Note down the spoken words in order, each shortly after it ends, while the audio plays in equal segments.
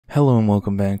Hello and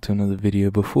welcome back to another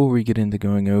video. Before we get into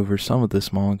going over some of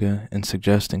this manga and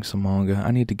suggesting some manga,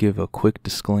 I need to give a quick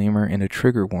disclaimer and a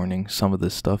trigger warning. Some of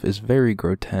this stuff is very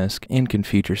grotesque and can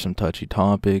feature some touchy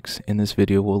topics, and this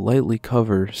video will lightly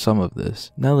cover some of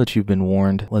this. Now that you've been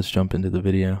warned, let's jump into the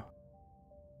video.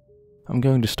 I'm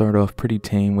going to start off pretty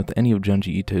tame with any of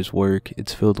Junji Ito's work.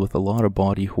 It's filled with a lot of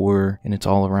body horror, and it's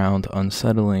all around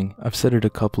unsettling. I've said it a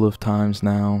couple of times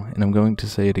now, and I'm going to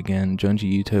say it again. Junji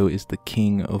Ito is the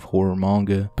king of horror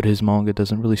manga, but his manga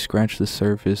doesn't really scratch the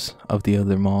surface of the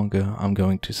other manga I'm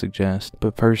going to suggest.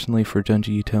 But personally, for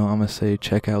Junji Ito, I'm gonna say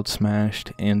check out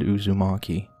Smashed and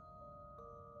Uzumaki.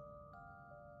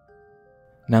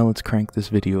 Now let's crank this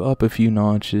video up a few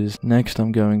notches. Next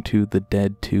I'm going to the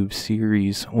Dead Tube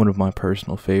series, one of my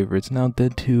personal favorites. Now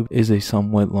Dead Tube is a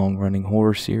somewhat long-running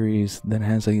horror series that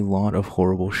has a lot of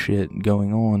horrible shit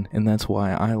going on, and that's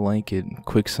why I like it.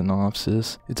 Quick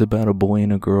synopsis: it's about a boy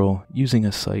and a girl using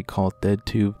a site called Dead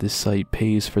Tube. This site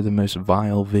pays for the most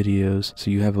vile videos,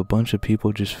 so you have a bunch of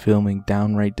people just filming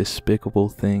downright despicable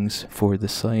things for the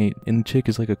site, and the chick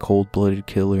is like a cold-blooded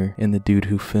killer, and the dude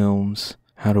who films,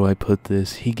 how do I put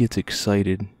this? He gets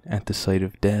excited at the sight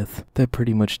of death. That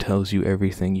pretty much tells you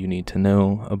everything you need to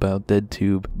know about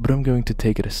DeadTube, but I'm going to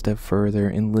take it a step further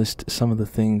and list some of the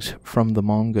things from the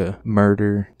manga: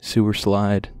 murder, sewer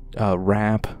slide,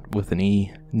 rap with an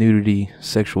E, nudity,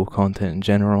 sexual content in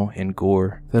general, and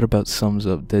gore. That about sums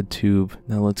up DeadTube.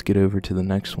 Now let's get over to the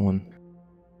next one.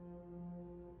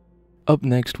 Up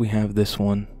next we have this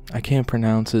one. I can't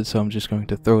pronounce it, so I'm just going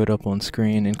to throw it up on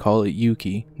screen and call it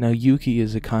Yuki. Now Yuki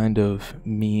is a kind of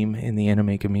meme in the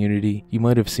anime community. You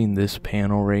might have seen this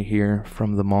panel right here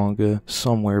from the manga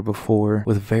somewhere before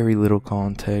with very little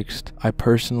context. I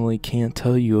personally can't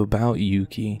tell you about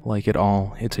Yuki like at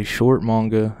all. It's a short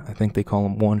manga. I think they call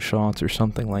them one-shots or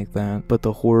something like that, but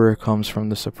the horror comes from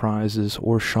the surprises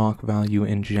or shock value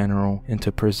in general, and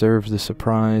to preserve the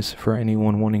surprise for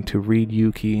anyone wanting to read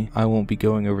Yuki, I won't be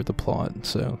going over the plot,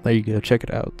 so there you go, check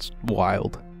it out, it's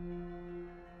wild.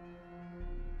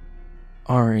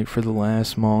 Alright, for the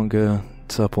last manga,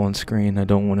 it's up on screen. I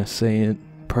don't want to say it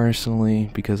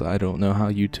personally because I don't know how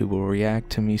YouTube will react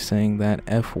to me saying that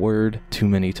F word too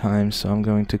many times, so I'm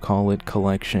going to call it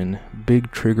Collection.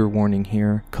 Big trigger warning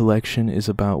here. Collection is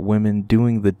about women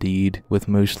doing the deed with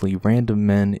mostly random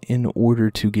men in order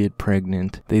to get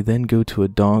pregnant. They then go to a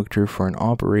doctor for an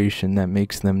operation that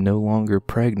makes them no longer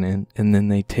pregnant, and then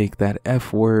they take that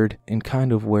F word and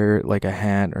kind of wear it like a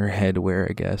hat or headwear,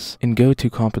 I guess, and go to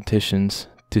competitions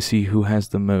to see who has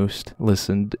the most.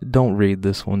 Listen, don't read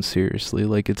this one seriously,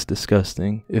 like it's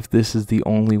disgusting. If this is the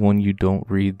only one you don't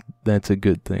read, that's a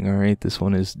good thing, alright? This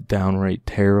one is downright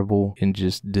terrible and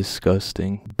just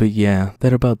disgusting. But yeah,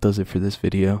 that about does it for this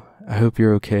video. I hope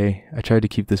you're okay. I tried to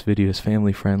keep this video as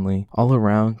family friendly. All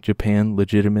around, Japan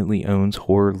legitimately owns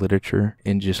horror literature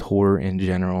and just horror in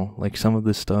general. Like, some of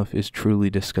this stuff is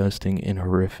truly disgusting and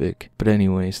horrific. But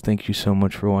anyways, thank you so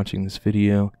much for watching this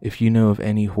video. If you know of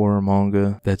any horror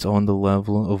manga that's on the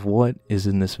level of what is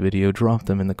in this video, drop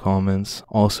them in the comments.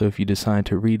 Also, if you decide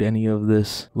to read any of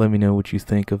this, let me know what you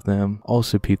think of them.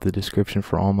 Also, peep the description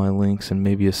for all my links and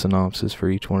maybe a synopsis for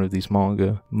each one of these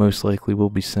manga. Most likely will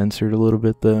be censored a little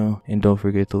bit though. And don't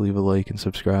forget to leave a like and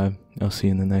subscribe. I'll see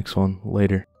you in the next one.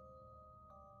 Later.